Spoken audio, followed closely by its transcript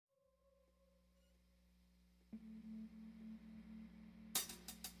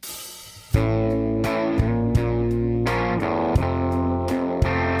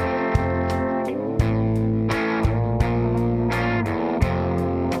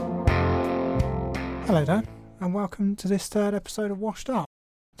Hello there, and welcome to this third episode of Washed Up.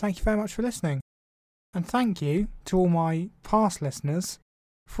 Thank you very much for listening. And thank you to all my past listeners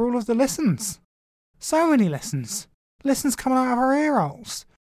for all of the listens. So many listens. Listens coming out of our ear holes.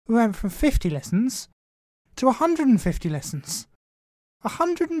 We went from 50 listens to 150 listens.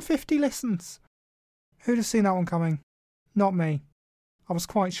 150 listens. Who'd have seen that one coming? Not me. I was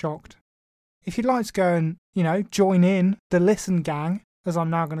quite shocked. If you'd like to go and, join in the listen gang, as I'm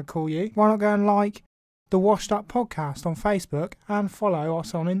now going to call you, why not go and like the Washed Up Podcast on Facebook and follow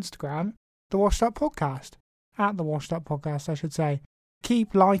us on Instagram, the Washed Up Podcast, at the Washed Up Podcast, I should say.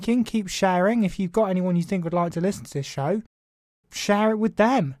 Keep liking, keep sharing. If you've got anyone you think would like to listen to this show, share it with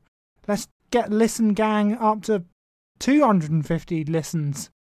them. Let's get Listen Gang up to 250 listens.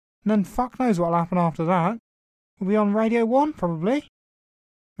 And then fuck knows what'll happen after that. We'll be on Radio 1, probably.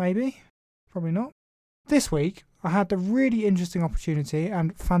 Maybe. Probably not. This week, I had the really interesting opportunity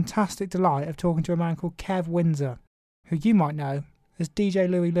and fantastic delight of talking to a man called Kev Windsor, who you might know as DJ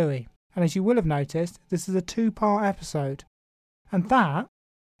Louie Louie. And as you will have noticed, this is a two-part episode. And that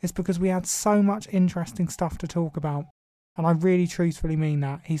is because we had so much interesting stuff to talk about. And I really truthfully mean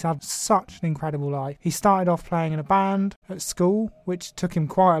that. He's had such an incredible life. He started off playing in a band at school, which took him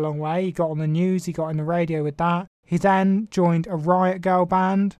quite a long way. He got on the news, he got in the radio with that. He then joined a Riot Girl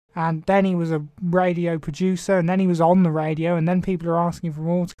band, and then he was a radio producer, and then he was on the radio, and then people are asking for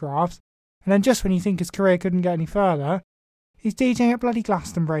autographs. And then just when you think his career couldn't get any further, he's DJing at bloody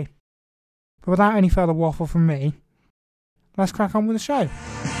Glastonbury. But without any further waffle from me, let's crack on with the show.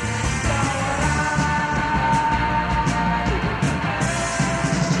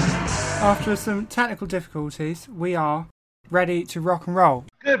 After some technical difficulties, we are ready to rock and roll.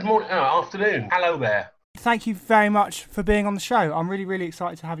 Good morning, afternoon. Hello there. Thank you very much for being on the show. I'm really, really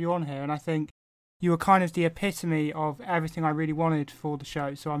excited to have you on here, and I think you were kind of the epitome of everything I really wanted for the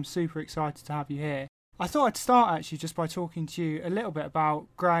show, so I'm super excited to have you here. I thought I'd start actually just by talking to you a little bit about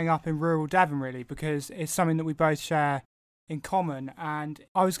growing up in rural Devon, really, because it's something that we both share in common, and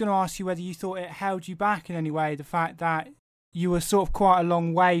I was going to ask you whether you thought it held you back in any way, the fact that you were sort of quite a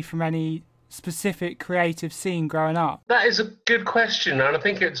long way from any specific creative scene growing up. That is a good question, and I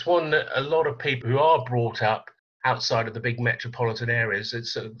think it's one that a lot of people who are brought up outside of the big metropolitan areas,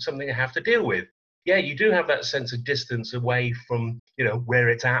 it's something they have to deal with. Yeah, you do have that sense of distance away from, where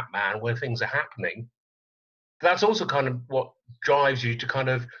it's at, man, where things are happening. But that's also kind of what drives you to kind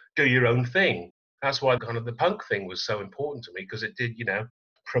of do your own thing. That's why kind of the punk thing was so important to me, because it did,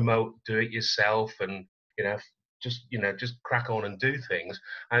 promote do it yourself and, just crack on and do things.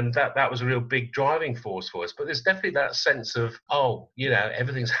 And that was a real big driving force for us. But there's definitely that sense of,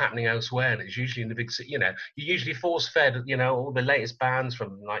 everything's happening elsewhere. And it's usually in the big city, you're usually force fed, all the latest bands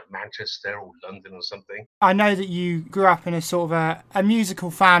from like Manchester or London or something. I know that you grew up in a sort of a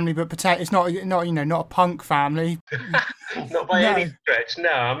musical family, but it's not a punk family. Not by any stretch, no.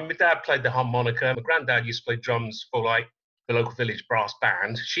 I mean, my dad played the harmonica. My granddad used to play drums for like the local village brass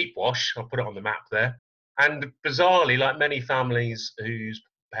band, Sheepwash. I'll put it on the map there. And bizarrely, like many families whose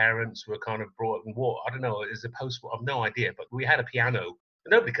parents were kind of brought up in war, I don't know, is the post-war, I've no idea, but we had a piano,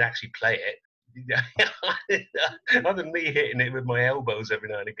 but nobody could actually play it. Other than me hitting it with my elbows every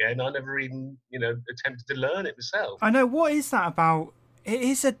now and again, I never even, attempted to learn it myself. I know, what is that about?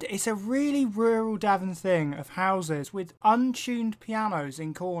 It's a really rural Devon thing of houses with untuned pianos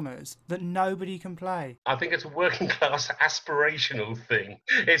in corners that nobody can play. I think it's a working class aspirational thing.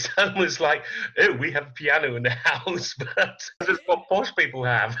 It's almost like, oh, we have a piano in the house, but that's what posh people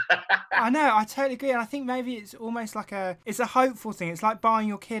have. I know, I totally agree. And I think maybe it's almost like it's a hopeful thing. It's like buying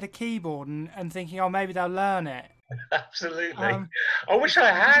your kid a keyboard and thinking, oh, maybe they'll learn it. Absolutely. I wish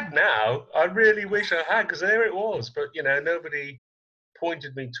I had now. I really wish I had, because there it was. But, nobody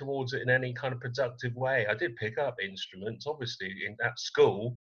pointed me towards it in any kind of productive way. I did pick up instruments, obviously, at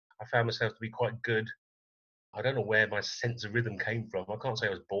school. I found myself to be quite good. I don't know where my sense of rhythm came from. I can't say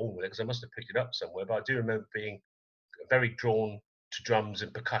I was born with it, because I must have picked it up somewhere, but I do remember being very drawn to drums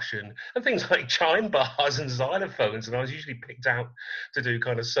and percussion and things like chime bars and xylophones, and I was usually picked out to do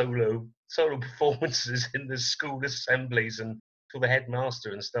kind of solo performances in the school assemblies and for the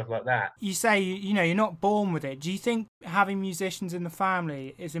headmaster and stuff like that. You say, you're not born with it. Do you think having musicians in the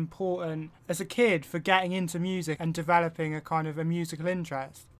family is important as a kid for getting into music and developing a kind of a musical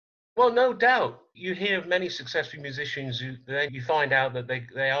interest? Well, no doubt. You hear of many successful musicians who then you find out that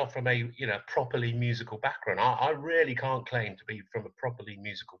they are from a properly musical background. I really can't claim to be from a properly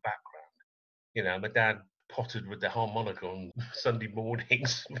musical background. My dad pottered with the harmonica on Sunday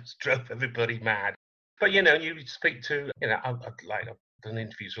mornings, which drove everybody mad. But, you know, you speak to, you know, I've done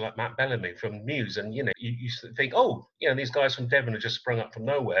interviews with like Matt Bellamy from Muse, and, you know, you think, oh, you know, these guys from Devon have just sprung up from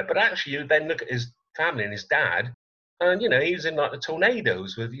nowhere. But actually, you then look at his family and his dad, and, you know, he was in like the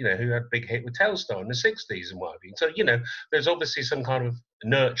Tornadoes with, you know, who had a big hit with Telstar in the 60s and what have you. So, you know, there's obviously some kind of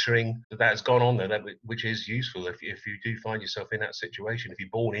nurturing that has gone on there, which is useful if you do find yourself in that situation, if you're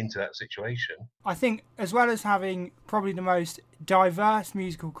born into that situation. I think, as well as having probably the most diverse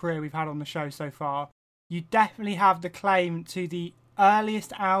musical career we've had on the show so far, you definitely have the claim to the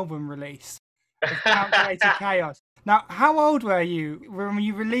earliest album release of Calculated Chaos. Now, how old were you when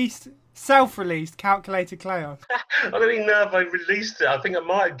you self-released Calculated Chaos? I don't even know if I released it. I think I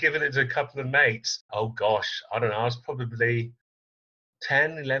might have given it to a couple of mates. Oh gosh, I don't know. I was probably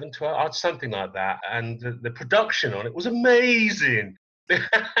 10, 11, 12, something like that. And the production on it was amazing.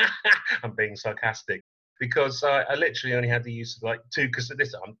 I'm being sarcastic because I literally only had the use of like two, because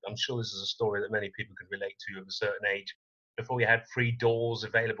I'm sure this is a story that many people could relate to of a certain age. Before we had free DAWs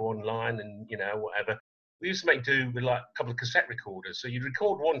available online and, you know, whatever, we used to make do with like a couple of cassette recorders. So you'd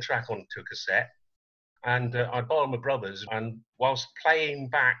record one track onto a cassette, and I'd borrow my brother's, and whilst playing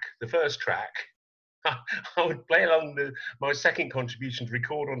back the first track, I would play along my second contribution to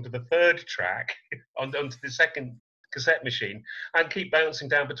record onto the third track onto the second cassette machine, and keep bouncing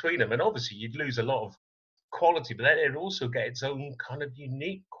down between them. And obviously you'd lose a lot of quality, but then it'd also get its own kind of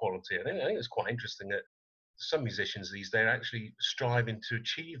unique quality. I think it's quite interesting that some musicians these days are actually striving to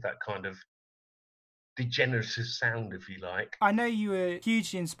achieve that kind of degenerative sound, if you like. I know you were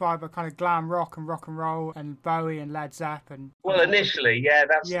hugely inspired by kind of glam rock and roll and Bowie and Led Zeppelin. Well, initially, yeah,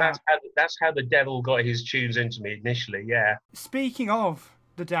 that's how the devil got his tunes into me initially, yeah. Speaking of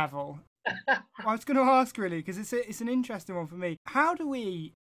the devil, I was going to ask really, because it's an interesting one for me. How do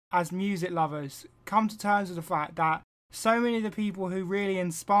we, as music lovers, come to terms with the fact that so many of the people who really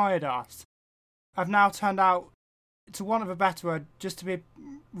inspired us have now turned out, to want of a better word, just to be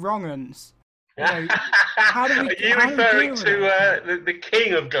wrong-uns? You know, are you referring to the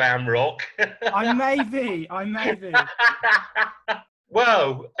king of glam rock? I may be.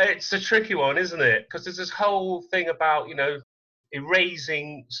 Well, it's a tricky one, isn't it? Because there's this whole thing about, you know,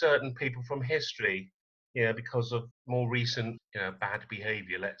 erasing certain people from history, you know, because of more recent, you know, bad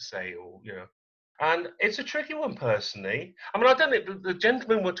behaviour, let's say, or, you know. And it's a tricky one, personally. I mean, I don't know, the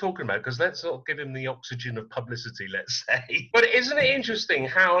gentleman we're talking about, because let's not give him the oxygen of publicity, let's say. But isn't it interesting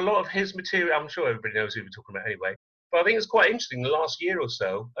how a lot of his material, I'm sure everybody knows who we're talking about anyway, but I think it's quite interesting, the last year or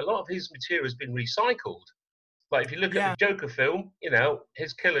so, a lot of his material has been recycled. Like, if you look at the Joker film, you know,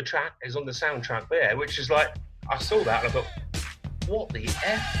 his killer track is on the soundtrack there, which is like, I saw that and I thought, what the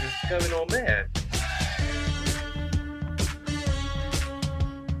F is going on there?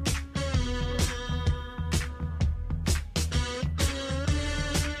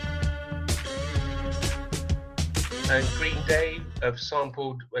 And Green Day have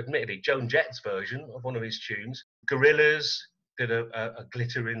sampled, admittedly, Joan Jett's version of one of his tunes. Gorillaz did a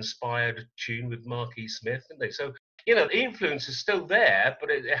glitter-inspired tune with Marquis Smith, didn't they? So, you know, the influence is still there, but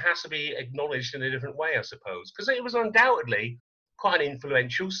it has to be acknowledged in a different way, I suppose. Because it was undoubtedly quite an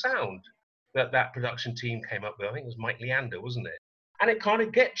influential sound that production team came up with. I think it was Mike Leander, wasn't it? And it kind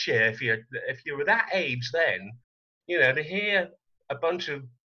of gets you, if you were that age then, you know, to hear a bunch of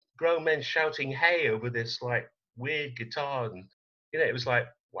grown men shouting hey over this, like, weird guitar, and, you know, it was like,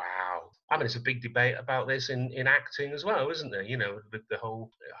 wow. I mean, it's a big debate about this in acting as well, isn't there? You know, with the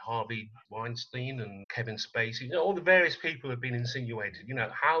whole Harvey Weinstein and Kevin Spacey, you know, all the various people have been insinuated, you know,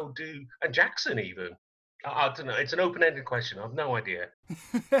 and Jackson even. I don't know, it's an open-ended question, I've no idea.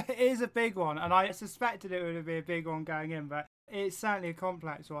 It is a big one, and I suspected it would be a big one going in, but it's certainly a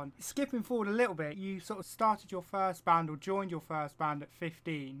complex one. Skipping forward a little bit, you sort of started your first band, or joined your first band at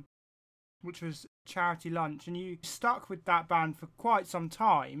 15, which was Charity Lunch, and you stuck with that band for quite some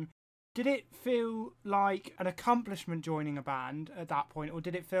time. Did it feel like an accomplishment joining a band at that point, or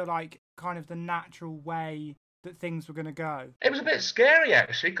did it feel like kind of the natural way that things were going to go? It was a bit scary,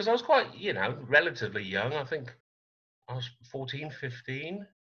 actually, because I was quite, you know, relatively young. I think I was 14, 15,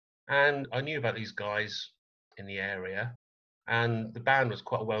 and I knew about these guys in the area, and the band was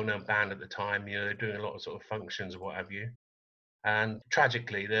quite a well-known band at the time. You know, they're doing a lot of sort of functions or what have you. And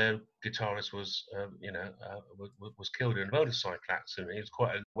tragically, the guitarist was killed in a motorcycle accident. He was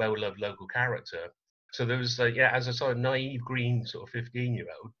quite a well-loved local character. So there was, as a sort of naive, green sort of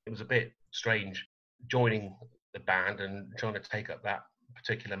 15-year-old, it was a bit strange joining the band and trying to take up that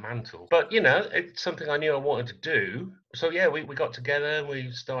particular mantle. But, you know, it's something I knew I wanted to do. So, yeah, we got together,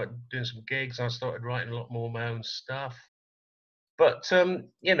 we started doing some gigs. I started writing a lot more of my own stuff. But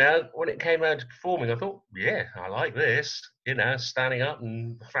when it came around to performing, I thought, yeah, I like this. Standing up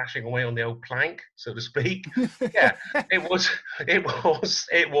and thrashing away on the old plank, so to speak. Yeah, it was,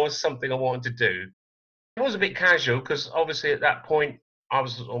 it was something I wanted to do. It was a bit casual because obviously at that point I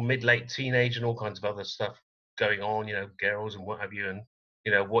was on mid-late teenage and all kinds of other stuff going on. Girls and what have you,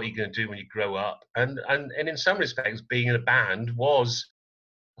 and what are you going to do when you grow up? And in some respects, being in a band was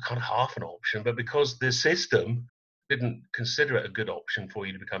kind of half an option, but because the system didn't consider it a good option for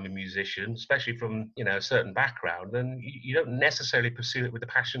you to become a musician, especially from a certain background, then you don't necessarily pursue it with the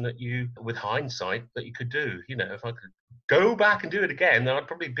passion that with hindsight, that you could do. If I could go back and do it again, then I'd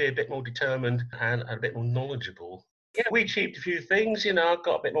probably be a bit more determined and a bit more knowledgeable. Yeah, we achieved a few things. I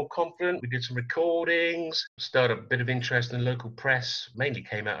got a bit more confident. We did some recordings, started a bit of interest in the local press. Mainly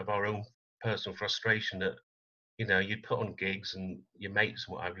came out of our own personal frustration that you'd put on gigs and your mates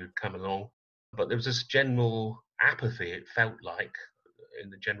and what have you would come along. But there was this general apathy, it felt like, in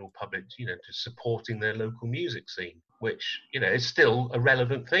the general public, to supporting their local music scene, which, is still a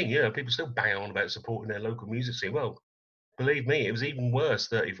relevant thing. People still bang on about supporting their local music scene. Well, believe me, it was even worse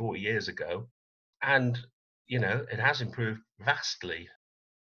 30, 40 years ago. And, it has improved vastly.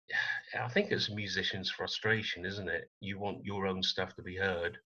 I think it's a musician's frustration, isn't it? You want your own stuff to be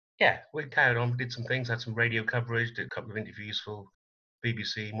heard. Yeah, we carried on. We did some things, had some radio coverage, did a couple of interviews for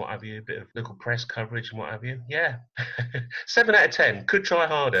BBC and what have you, a bit of local press coverage and what have you. Yeah, 7 out of 10. Could try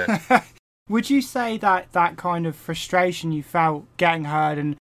harder. Would you say that that kind of frustration you felt getting heard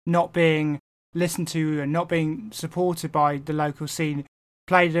and not being listened to and not being supported by the local scene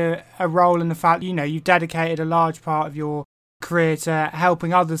played a role in the fact, you've dedicated a large part of your career to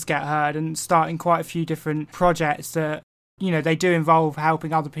helping others get heard and starting quite a few different projects that, they do involve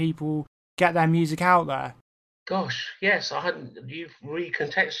helping other people get their music out there? Gosh, yes, you've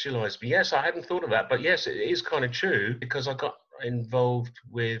recontextualized me. Yes, I hadn't thought of that, but yes, it is kind of true because I got involved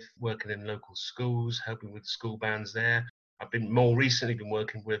with working in local schools, helping with school bands there. I've more recently been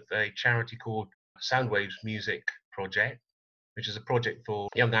working with a charity called Soundwaves Music Project, which is a project for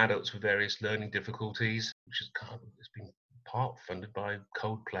young adults with various learning difficulties, which is it's been part funded by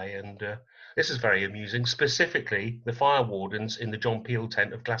Coldplay, and this is very amusing. Specifically, the fire wardens in the John Peel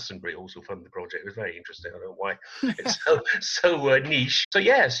tent of Glastonbury also funded the project. It was very interesting. I don't know why it's so niche. So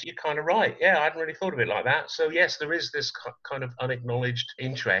yes, you're kind of right. Yeah, I hadn't really thought of it like that. So yes, there is this kind of unacknowledged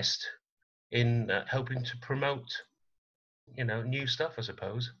interest in helping to promote, new stuff, I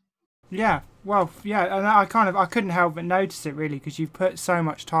suppose. Yeah, well, yeah, and I couldn't help but notice it really because you've put so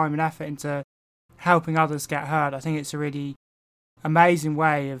much time and effort into helping others get heard. I think it's a really amazing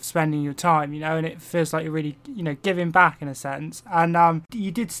way of spending your time, and it feels like you're really, giving back in a sense. And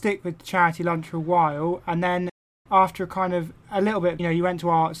you did stick with Charity Lunch for a while, and then after kind of a little bit, you went to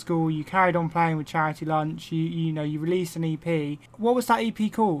art school, you carried on playing with Charity Lunch, you released an EP. What was that EP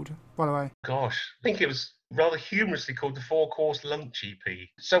called, by the way? Gosh, I think it was rather humorously called the 4-Course Lunch EP.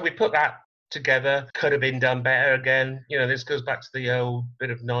 So we put that together. Could have been done better again. This goes back to the old bit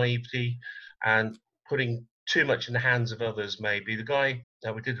of naivety and putting too much in the hands of others, maybe. The guy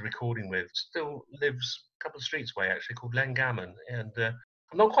that we did the recording with still lives a couple of streets away, actually, called Len Gammon. And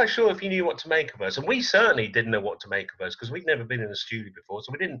I'm not quite sure if he knew what to make of us. And we certainly didn't know what to make of us because we'd never been in a studio before.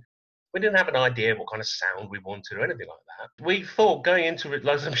 So we didn't have an idea of what kind of sound we wanted or anything like that. We thought going into it,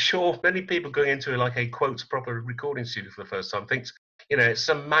 like I'm sure many people going into it like a quote proper recording studio for the first time thinks, it's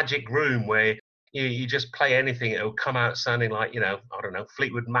some magic room where you just play anything, it'll come out sounding like, I don't know,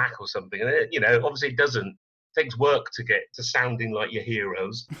 Fleetwood Mac or something. And obviously it doesn't. It takes work to get to sounding like your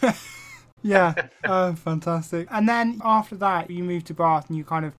heroes. Yeah, fantastic. And then after that, you moved to Bath and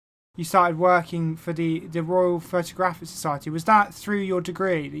you started working for the Royal Photographic Society. Was that through your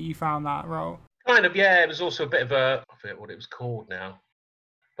degree that you found that role? Kind of, yeah. It was also a bit of I forget what it was called now.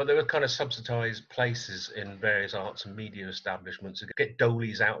 But there were kind of subsidised places in various arts and media establishments to get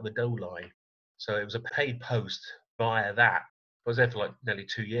doilies out of the dough line. So it was a paid post via that. I was there for like nearly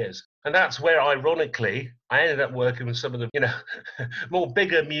 2 years. And that's where, ironically, I ended up working with some of the, more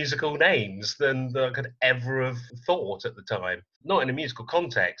bigger musical names than I could ever have thought at the time. Not in a musical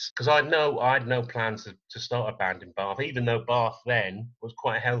context, because I had no plans to start a band in Bath, even though Bath then was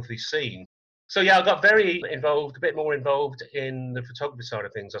quite a healthy scene. So yeah, I got very involved, a bit more involved in the photography side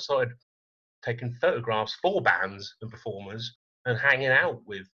of things. I started taking photographs for bands and performers and hanging out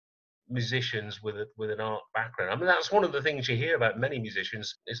with musicians with an art background. I mean, that's one of the things you hear about many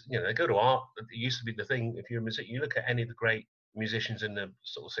musicians is, they go to art. It used to be the thing. If you're a musician, you look at any of the great musicians in the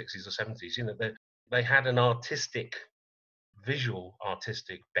sort of 60s or 70s, they had an artistic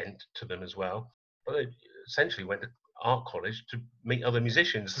bent to them as well. But they essentially went to art college to meet other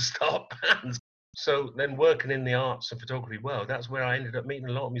musicians to start bands. So then working in the arts and photography world, that's where I ended up meeting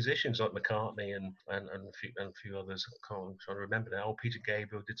a lot of musicians like McCartney and a few others. I'm trying to remember now. Oh, Peter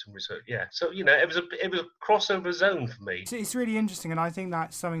Gabriel did some research. Yeah. So, it was a crossover zone for me. It's really interesting, and I think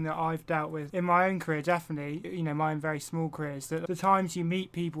that's something that I've dealt with in my own career, definitely, my own very small careers, that the times you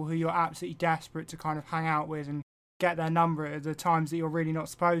meet people who you're absolutely desperate to kind of hang out with and get their number are the times that you're really not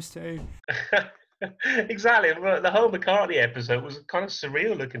supposed to. Exactly. Well, the whole McCartney episode was kind of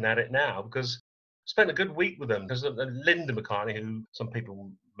surreal looking at it now, because I spent a good week with them. There's Linda McCartney, who some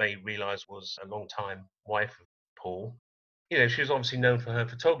people may realise was a long-time wife of Paul. She was obviously known for her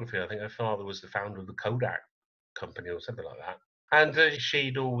photography. I think her father was the founder of the Kodak company or something like that. And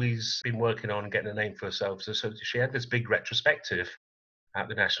she'd always been working on getting a name for herself. So she had this big retrospective at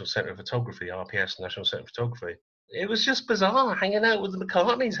the National Centre of Photography, RPS, National Centre of Photography. It was just bizarre hanging out with the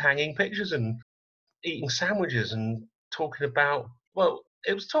McCartneys, hanging pictures and eating sandwiches and talking about, well,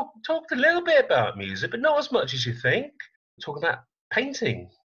 it was talked a little bit about music, but not as much as you think. Talking about painting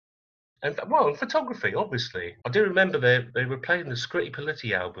and photography, obviously. I do remember they were playing the Scritti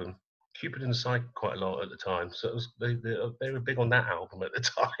Politti album, Cupid and Psyche, quite a lot at the time. So they were big on that album at the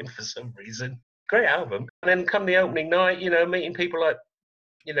time for some reason. Great album. And then come the opening night, meeting people like,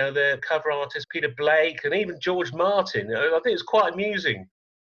 the cover artist Peter Blake and even George Martin. I think it's quite amusing.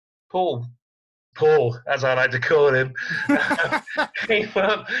 Paul, as I like to call him, came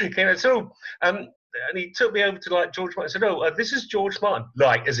up. So, and he took me over to like George Martin. And said, "Oh, this is George Martin."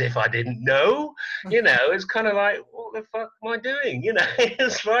 Like as if I didn't know. It's kind of like, what the fuck am I doing?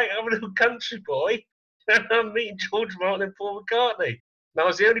 It's like I'm a little country boy, and I'm meeting George Martin and Paul McCartney. And I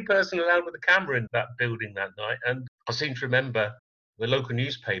was the only person allowed with a camera in that building that night, and I seem to remember the local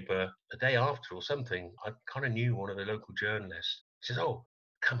newspaper the day after or something. I kind of knew one of the local journalists. He says, "Oh,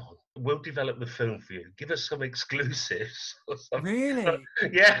 come on, we'll develop the film for you. Give us some exclusives or something." Really?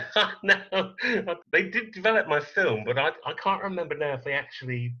 Yeah, no. They did develop my film, but I can't remember now if they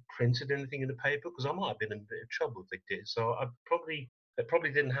actually printed anything in the paper, because I might have been in a bit of trouble if they did. So it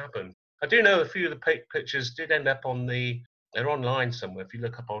probably didn't happen. I do know a few of the pictures did end up they're online somewhere. If you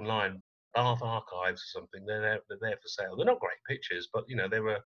look up online, Bath Archives or something, they're there for sale. They're not great pictures, but they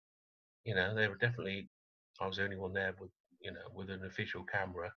were definitely. I was the only one there with an official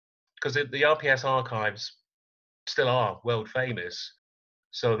camera, because the RPS archives still are world famous.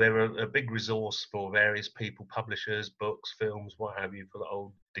 So they're a big resource for various people, publishers, books, films, what have you, for the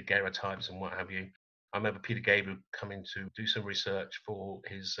old daguerreotypes and what have you. I remember Peter Gabriel coming to do some research for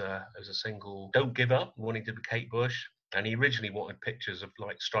his as a single "Don't Give Up," one he did with Kate Bush, and he originally wanted pictures of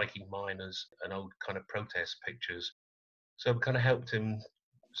like striking miners and old kind of protest pictures. So we kind of helped him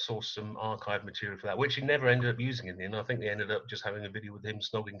source some archive material for that, which he never ended up using in the end. I think they ended up just having a video with him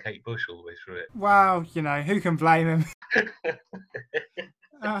snogging Kate Bush all the way through it. Well, who can blame him?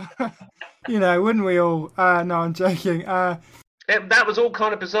 Wouldn't we all? No, I'm joking. That was all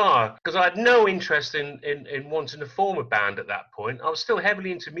kind of bizarre, because I had no interest in wanting to form a band at that point. I was still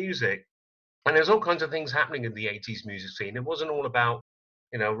heavily into music, and there's all kinds of things happening in the 80s music scene. It wasn't all about,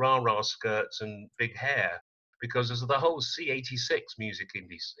 rah-rah skirts and big hair, because there's the whole C86 music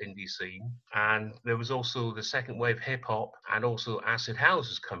indie scene, and there was also the second wave hip hop and also acid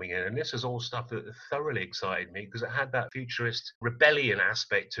houses coming in. And this is all stuff that thoroughly excited me, because it had that futurist rebellion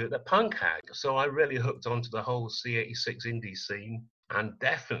aspect to it that punk had. So I really hooked onto the whole C86 indie scene, and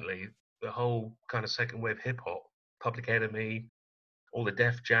definitely the whole kind of second wave hip hop, Public Enemy, all the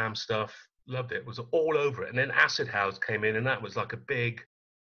Def Jam stuff. Loved it. It was all over it. And then acid house came in, and that was like a big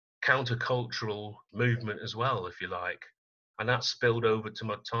countercultural movement as well, if you like. And that spilled over to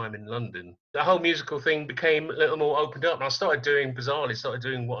my time in London. The whole musical thing became a little more opened up, and I started doing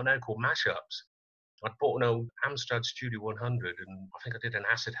what I now call mashups. I'd bought an old Amstrad Studio 100, and I think I did an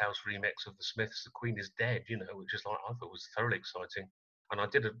acid house remix of the Smiths' "The Queen Is Dead," which is like, I thought was thoroughly exciting. And I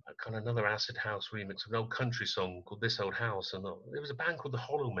did a kind of another acid house remix of an old country song called "This Old House." And there was a band called the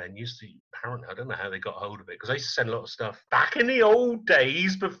Hollow Men. Apparently, I don't know how they got hold of it, because I used to send a lot of stuff back in the old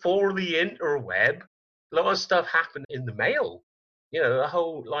days before the interweb. A lot of stuff happened in the mail. The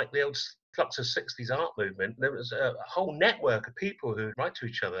whole, like the old Flux of 60s art movement. There was a whole network of people who write to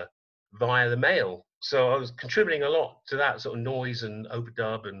each other via the mail. So I was contributing a lot to that sort of noise and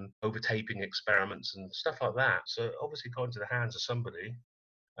overdub and overtaping experiments and stuff like that. So obviously got into the hands of somebody,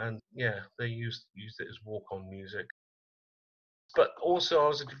 and yeah, they used it as walk-on music. But also I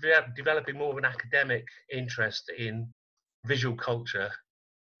was developing more of an academic interest in visual culture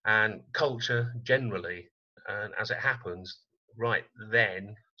and culture generally. And as it happens, right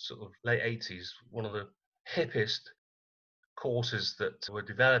then, sort of late 80s, one of the hippest courses that were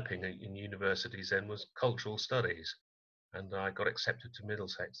developing in universities then was cultural studies. and I got accepted to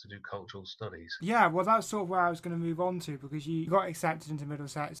Middlesex to do cultural studies. Yeah, well, that's sort of where I was going to move on to, because you got accepted into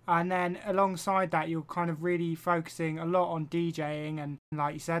Middlesex, and then alongside that, you're kind of really focusing a lot on DJing, and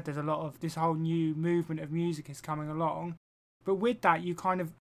like you said, there's a lot of this whole new movement of music is coming along. But with that, you kind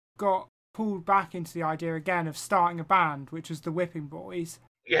of got pulled back into the idea again of starting a band, which was the Whipping Boys.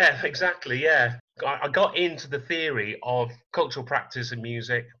 Yeah, exactly. Yeah, I got into the theory of cultural practice and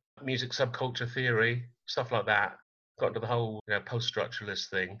music subculture theory, stuff like that. Got into the whole post-structuralist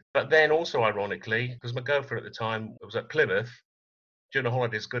thing. But then also, ironically, because my girlfriend at the time was at Plymouth during the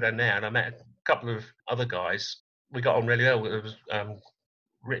holidays, good and there, and I met a couple of other guys. We got on really well. There was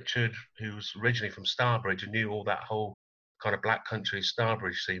Richard, who's originally from Starbridge and knew all that whole kind of black country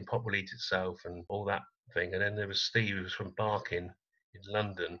Starbridge scene, Pop Will Eat Itself and all that thing. And then there was Steve, who was from Barking in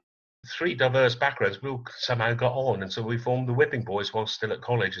London. 3 diverse backgrounds, we all somehow got on, and so we formed the Whipping Boys while still at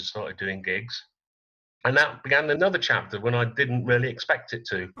college and started doing gigs. And that began another chapter when I didn't really expect it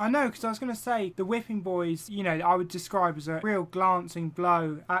to. I know, because I was going to say, the Whipping Boys, I would describe as a real glancing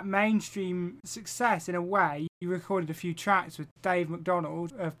blow at mainstream success in a way. You recorded a few tracks with Dave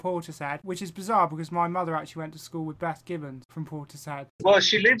McDonald of Portishead, which is bizarre because my mother actually went to school with Beth Gibbons from Portishead. Well,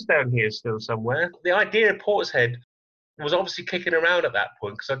 she lives down here still somewhere. The idea of Portishead was obviously kicking around at that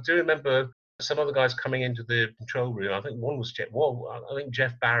point, because I do remember some other guys coming into the control room. I think one was I think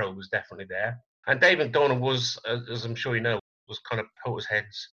Jeff Barrow was definitely there. And Dave McDonald was, as I'm sure you know, was kind of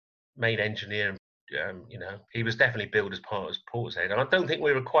Portishead's main engineer. He was definitely billed as part of Portishead. And I don't think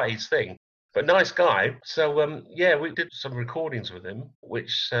we were quite his thing, but nice guy. So, we did some recordings with him,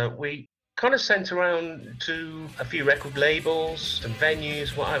 which we kind of sent around to a few record labels and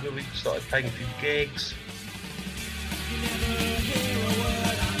venues, whatever. We started playing a few gigs.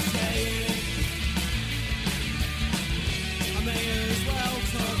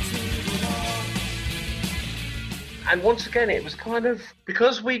 And once again, it was kind of,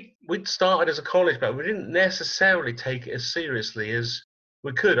 because we'd started as a college band, we didn't necessarily take it as seriously as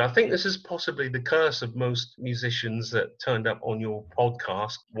we could. I think this is possibly the curse of most musicians that turned up on your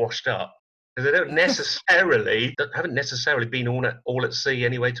podcast, Washed Up. Because they haven't necessarily been all at sea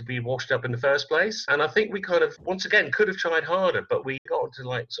anyway to be washed up in the first place. And I think we kind of, once again, could have tried harder, but we got into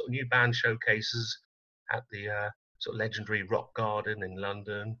like sort of new band showcases at the sort of legendary Rock Garden in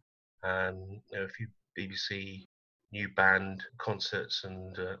London, and a few BBC new band concerts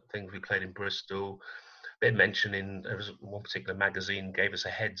and things we played in Bristol. Bit mentioned there was one particular magazine gave us a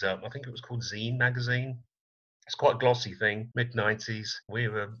heads up. I think it was called Zine magazine. It's quite a glossy thing, mid-90s. We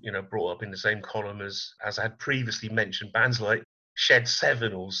were, brought up in the same column as I had previously mentioned, bands like Shed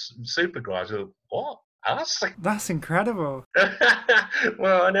 7 or Supergrass. What? Us? That's incredible.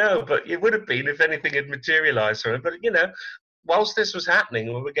 Well, I know, but it would have been if anything had materialised from it. But, whilst this was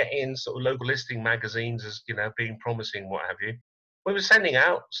happening, we were getting sort of local listing magazines as, being promising, what have you. We were sending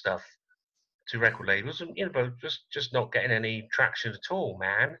out stuff to record labels and, but just not getting any traction at all,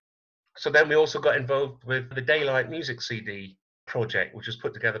 man. So then we also got involved with the Daylight Music CD project, which was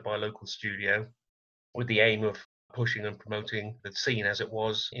put together by a local studio with the aim of pushing and promoting the scene as it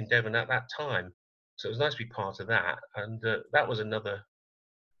was in Devon at that time. So it was nice to be part of that. And that was another,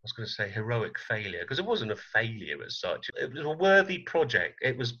 I was going to say, heroic failure, because it wasn't a failure as such. It was a worthy project.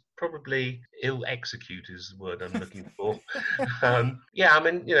 It was probably ill-executed is the word I'm looking for.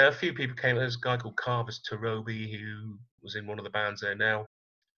 A few people came. There's a guy called Carvis Tarobi who was in one of the bands there now.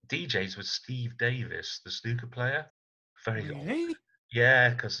 DJs with Steve Davis, the snooker player. Very Really? Yeah,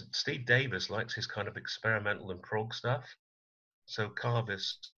 because Steve Davis likes his kind of experimental and prog stuff. So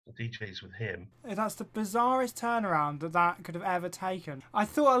Carvis DJs with him. That's the bizarrest turnaround that could have ever taken. I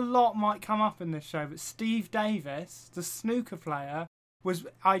thought a lot might come up in this show, but Steve Davis, the snooker player, was,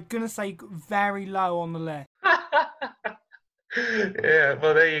 I'm going to say, very low on the list. Yeah,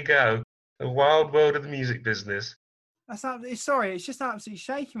 well, there you go. The wild world of the music business. It's just absolutely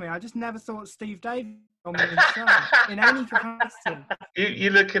shaking me. I just never thought Steve Davis on the show in any capacity. You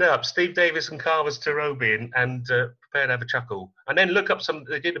look it up, Steve Davis and Carvis Tarobi, and prepare to have a chuckle. And then look up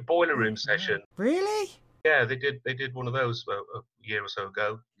they did a Boiler Room session. Really? Yeah, they did one of those a year or so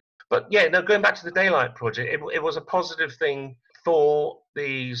ago. But yeah, now going back to the Daylight project, it was a positive thing for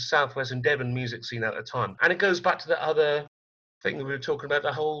the Southwest and Devon music scene at the time. And it goes back to the other thing that we were talking about,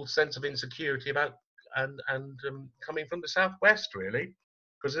 the whole sense of insecurity about and coming from the Southwest, really,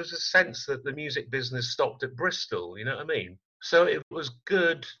 because there's a sense that the music business stopped at Bristol, you know what I mean? So it was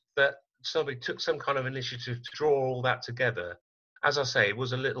good that somebody took some kind of initiative to draw all that together. As I say, it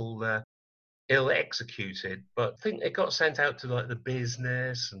was a little ill-executed, but I think it got sent out to like the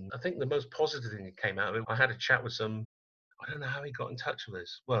business, and I think the most positive thing that came out of it, I had a chat with some I don't know how he got in touch with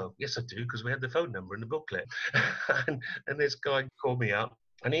us. Well, yes, I do, because we had the phone number in the booklet. and this guy called me up,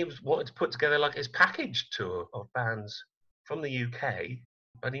 and he was wanted to put together like his package tour of bands from the UK.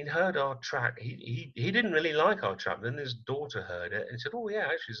 And he'd heard our track. He didn't really like our track. Then his daughter heard it and said, "Oh yeah,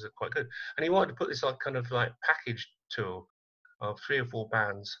 actually, this is quite good." And he wanted to put this like kind of like package tour of 3 or 4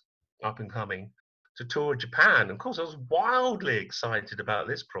 bands up and coming to tour Japan. Of course, I was wildly excited about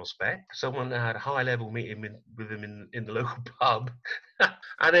this prospect. Someone had a high-level meeting with him in the local pub,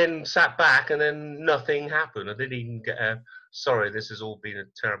 and then sat back, and then nothing happened. I didn't even get a sorry. This has all been a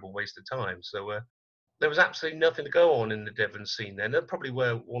terrible waste of time. So there was absolutely nothing to go on in the Devon scene then. There probably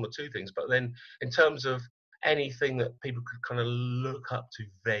were 1 or 2 things, but then in terms of anything that people could kind of look up to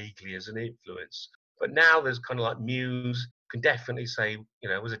vaguely as an influence. But now there's kind of like Muse, can definitely say,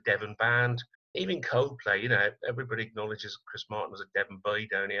 it was a Devon band. Even Coldplay, everybody acknowledges Chris Martin was a Devon boy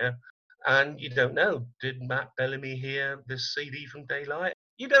down here. And you don't know, did Matt Bellamy hear this CD from Daylight?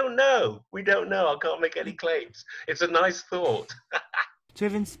 You don't know. We don't know. I can't make any claims. It's a nice thought. To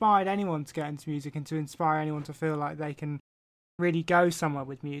have inspired anyone to get into music and to inspire anyone to feel like they can really go somewhere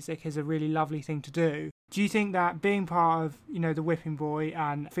with music is a really lovely thing to do. Do you think that being part of, the Whipping Boy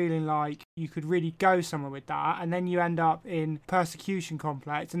and feeling like you could really go somewhere with that, and then you end up in Persecution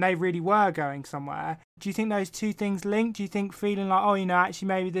Complex and they really were going somewhere, do you think those two things link? Do you think feeling like, actually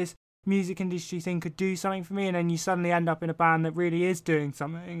maybe this music industry thing could do something for me, and then you suddenly end up in a band that really is doing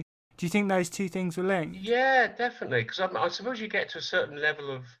something? Do you think those two things were linked? Yeah, definitely. Because I suppose you get to a certain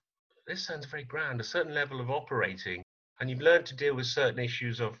level of, this sounds very grand, a certain level of operating, and you've learned to deal with certain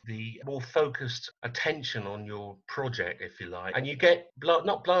issues of the more focused attention on your project, if you like. And you get, not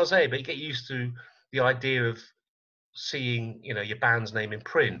blasé, but you get used to the idea of seeing, your band's name in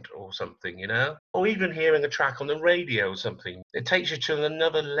print or something, or even hearing a track on the radio or something. It takes you to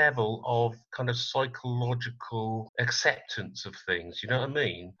another level of kind of psychological acceptance of things, you know what I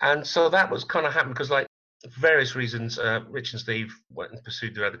mean? And so that was kind of happened because, like, for various reasons, Rich and Steve went and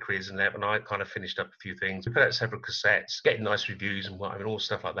pursued their other careers in there, and I kind of finished up a few things. We put out several cassettes, getting nice reviews and all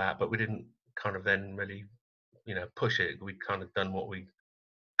stuff like that, but we didn't kind of then really, push it. We'd kind of done what we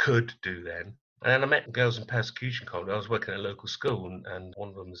could do then. And then I met girls in Persecution Complex. I was working at a local school, and one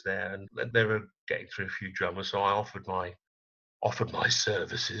of them was there, and they were getting through a few drummers, so I offered my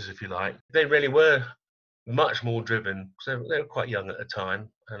services, if you like. They really were much more driven, because they were quite young at the time,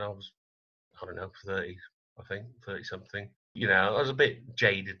 and I was, 30, I think, 30-something. I was a bit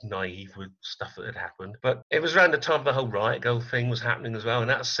jaded, naive with stuff that had happened. But it was around the time the whole Riot Girl thing was happening as well, and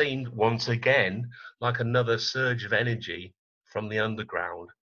that seemed, once again, like another surge of energy from the underground,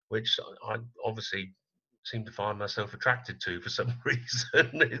 which I obviously seem to find myself attracted to for some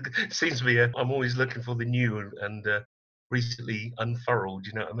reason. It seems to be I'm always looking for the new and recently unfurled,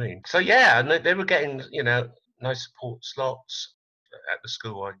 you know what I mean? So yeah, and they were getting, nice support slots at the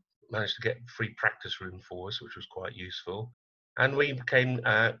school. I managed to get a free practice room for us, which was quite useful. And we became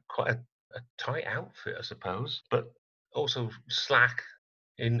quite a tight outfit, I suppose, but also slack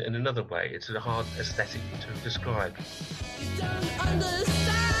in another way. It's a hard aesthetic to describe. You don't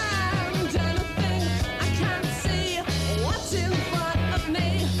understand anything. I can't see what's in front of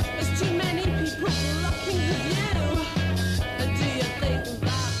me. There's too many people blocking the view. Do you think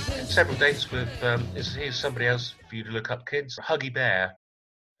that several dates with here's somebody else for you to look up, kids. Huggy Bear,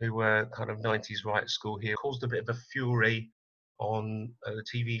 who were kind of 90s riot school here, caused a bit of a fury on the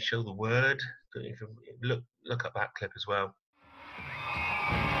TV show The Word. You can look up that clip as well.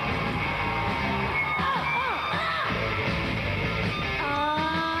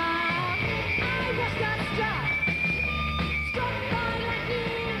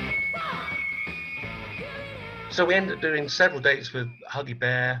 So we ended up doing several dates with Huggy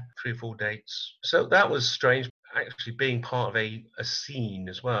Bear, 3 or 4 dates. So that was strange, actually being part of a scene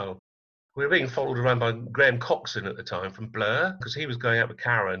as well. We were being followed around by Graham Coxon at the time from Blur, because he was going out with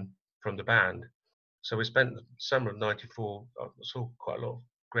Karen from the band. So we spent the summer of '94, I saw quite a lot of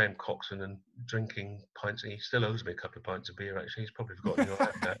Graham Coxon and drinking pints. He still owes me a couple of pints of beer, actually. He's probably forgotten all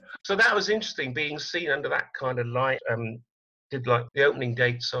about that. So that was interesting, being seen under that kind of light. Did like the opening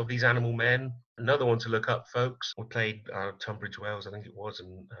dates of These Animal Men. Another one to look up, folks. We played Tunbridge Wells, I think it was,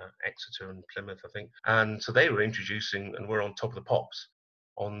 and Exeter and Plymouth, I think. And so they were introducing, and we're on Top of the Pops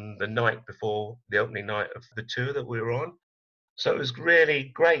on the night before the opening night of the tour that we were on. So it was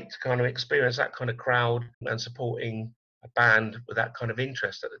really great to kind of experience that kind of crowd and supporting a band with that kind of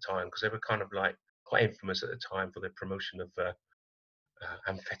interest at the time, because they were kind of like quite infamous at the time for their promotion of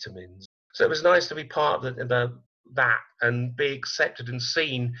amphetamines. So it was nice to be part of that and be accepted and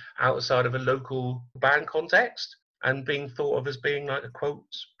seen outside of a local band context. and being thought of as being like a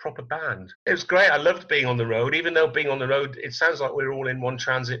quotes proper band. It was great. I loved being on the road, even though being on the road, it sounds like we were all in one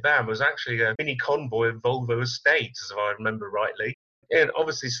transit van. It was actually a mini convoy of Volvo estates, if I remember rightly. And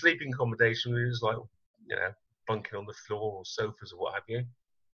obviously sleeping accommodation was like, bunking on the floor or sofas or what have you.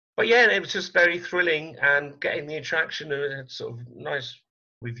 But yeah, it was just very thrilling, and getting the attraction of a sort of nice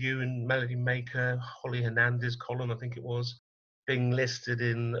review in Melody Maker, Holly Hernandez column, I think it was, being listed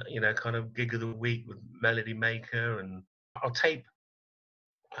in, kind of gig of the week with Melody Maker. And I'll tape,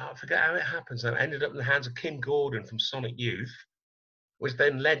 I forget how it happens. I ended up in the hands of Kim Gordon from Sonic Youth, which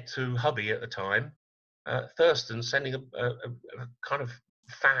then led to hubby at the time, Thurston, sending a kind of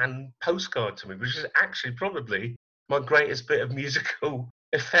fan postcard to me, which is actually probably my greatest bit of musical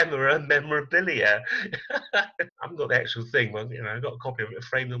ephemera memorabilia. I haven't got the actual thing, but I got a copy of it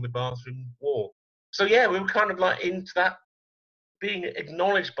framed on the bathroom wall. So yeah, we were kind of like into that, being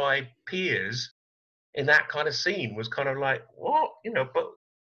acknowledged by peers in that kind of scene was kind of like, what? But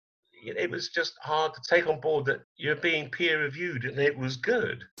it was just hard to take on board that you're being peer reviewed and it was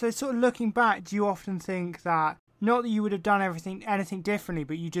good. So sort of looking back, do you often think that, not that you would have done anything differently,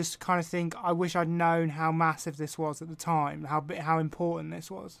 but you just kind of think, I wish I'd known how massive this was at the time, how important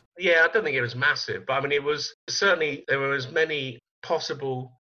this was? Yeah, I don't think it was massive, but I mean, it was certainly, there were as many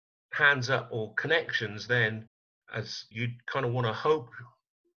possible hands up or connections then as you'd kind of want to hope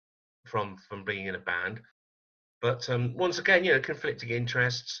from being in a band. But once again, conflicting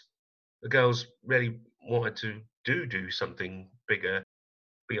interests. The girls really wanted to do something bigger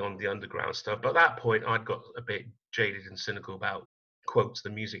beyond the underground stuff. But at that point, I'd got a bit jaded and cynical about, quotes, the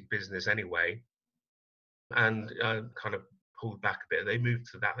music business anyway. And I kind of pulled back a bit. They moved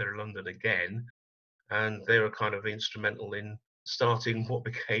to that there in London again. And they were kind of instrumental in starting what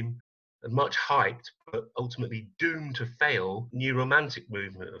became a much hyped, but ultimately doomed to fail, new romantic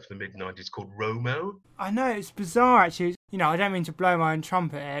movement of the mid-90s called Romo. I know, it's bizarre actually. I don't mean to blow my own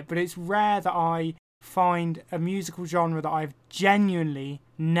trumpet here, but it's rare that I find a musical genre that I've genuinely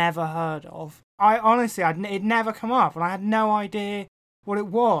never heard of. I honestly, it'd never come up, and I had no idea what it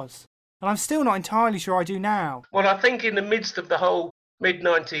was. And I'm still not entirely sure I do now. Well, I think in the midst of the whole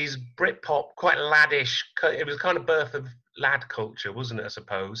mid-90s Britpop, quite laddish, it was kind of birth of lad culture, wasn't it, I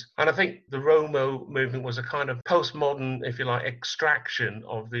suppose? And I think the Romo movement was a kind of postmodern, if you like, extraction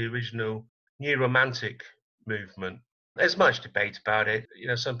of the original new romantic movement. There's much debate about it.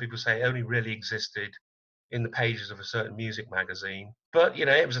 Some people say it only really existed in the pages of a certain music magazine. But,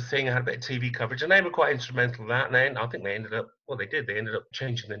 it was a thing, it had a bit of TV coverage, and they were quite instrumental in that. And then I think they ended up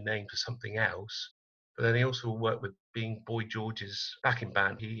changing the name to something else. But then he also worked with being Boy George's backing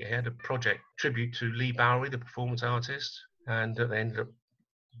band. He had a project tribute to Lee Bowery, the performance artist, and they ended up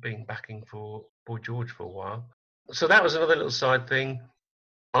being backing for Boy George for a while. So that was another little side thing.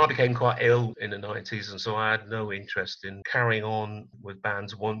 I became quite ill in the 90s, and so I had no interest in carrying on with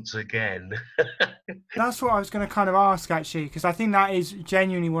bands once again. That's what I was going to kind of ask, actually, because I think that is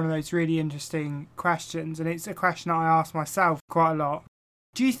genuinely one of those really interesting questions, and it's a question that I ask myself quite a lot.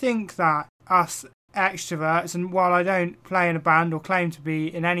 Do you think that us extroverts, and while I don't play in a band or claim to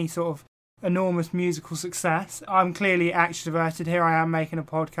be in any sort of enormous musical success, I'm clearly extroverted. Here I am making a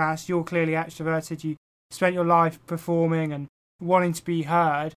podcast. You're clearly extroverted. You spent your life performing and wanting to be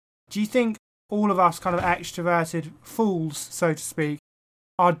heard. Do you think all of us kind of extroverted fools, so to speak,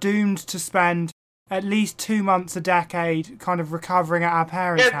 are doomed to spend at least 2 months a decade kind of recovering at our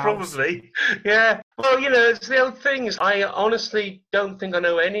parents' house? Yeah, probably. Yeah. Well, it's the old thing. I honestly don't think I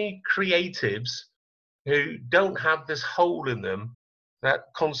know any creatives who don't have this hole in them that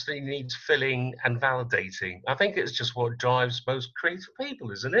constantly needs filling and validating. I think it's just what drives most creative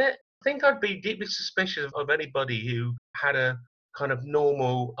people, isn't it? I think I'd be deeply suspicious of anybody who had a kind of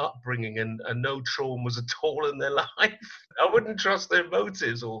normal upbringing and no traumas at all in their life. I wouldn't trust their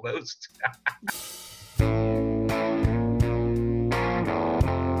motives almost.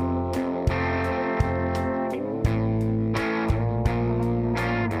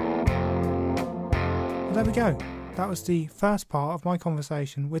 There we go. That was the first part of my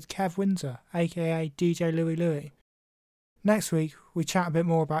conversation with Kev Windsor, aka DJ Louie Louie. Next week, we chat a bit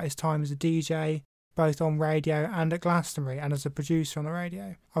more about his time as a DJ, both on radio and at Glastonbury, and as a producer on the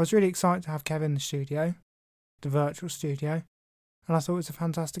radio. I was really excited to have Kev in the studio, the virtual studio, and I thought it was a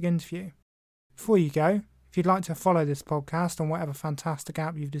fantastic interview. Before you go, if you'd like to follow this podcast on whatever fantastic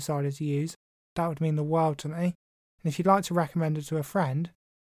app you've decided to use, that would mean the world to me. And if you'd like to recommend it to a friend,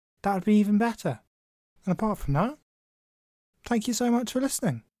 that would be even better. And apart from that, thank you so much for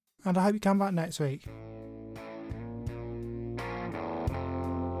listening, and I hope you come back next week.